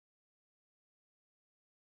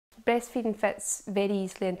Breastfeeding fits very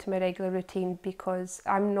easily into my regular routine because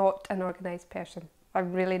I'm not an organised person.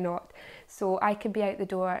 I'm really not. So I can be out the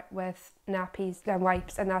door with nappies and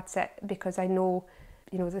wipes and that's it, because I know,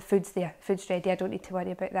 you know, the food's there, food's ready, I don't need to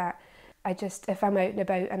worry about that. If I'm out and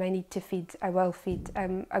about and I need to feed, I will feed.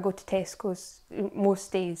 I go to Tesco's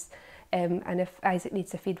most days, and if Isaac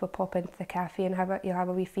needs a feed, we'll pop into the cafe and he'll have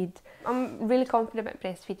a wee feed. I'm really confident about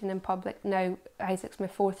breastfeeding in public now. Isaac's my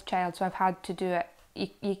 4th child, so I've had to do it.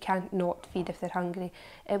 You can't not feed if they're hungry.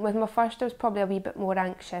 With my first, I was probably a wee bit more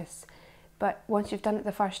anxious, but once you've done it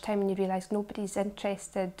the first time and you realise nobody's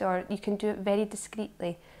interested, or you can do it very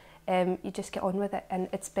discreetly, you just get on with it, and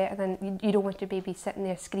it's better than, you don't want your baby sitting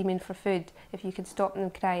there screaming for food if you can stop them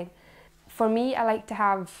crying. For me, I like to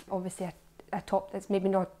have obviously a top that's maybe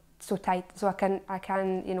not so tight, so I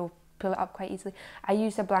can you know, pull it up quite easily. I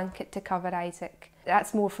use a blanket to cover Isaac.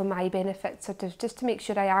 That's more for my benefit, sort of just to make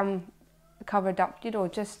sure I am covered up, you know,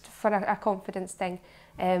 just for a confidence thing,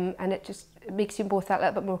 and it just makes you both a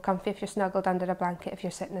little bit more comfy if you're snuggled under a blanket if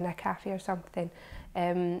you're sitting in a cafe or something.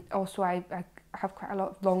 Also, I have quite a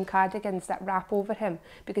lot of long cardigans that wrap over him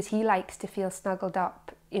because he likes to feel snuggled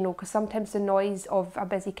up, you know, because sometimes the noise of a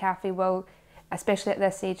busy cafe will, especially at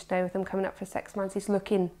this age now with him coming up for 6 months, he's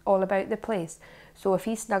looking all about the place. So if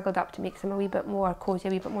he's snuggled up, it makes him a wee bit more cosy,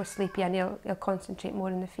 a wee bit more sleepy, and he'll concentrate more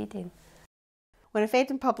on the feeding. When I fed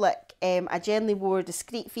in public, I generally wore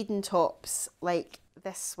discreet feeding tops like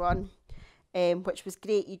this one, which was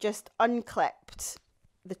great. You just unclipped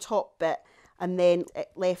the top bit and then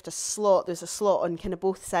it left a slot. There's a slot on kind of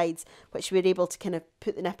both sides, which we were able to kind of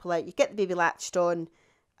put the nipple out. You get the baby latched on,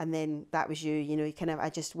 and then that was you know, I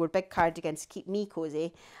just wore big cardigans to keep me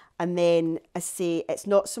cosy. And then, I say, it's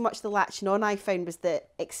not so much the latching on I found was the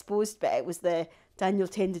exposed bit, it was the, Daniel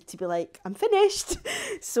tended to be like, I'm finished.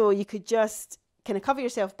 So you could just kind of cover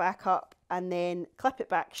yourself back up and then clip it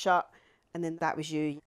back shut, and then that was you.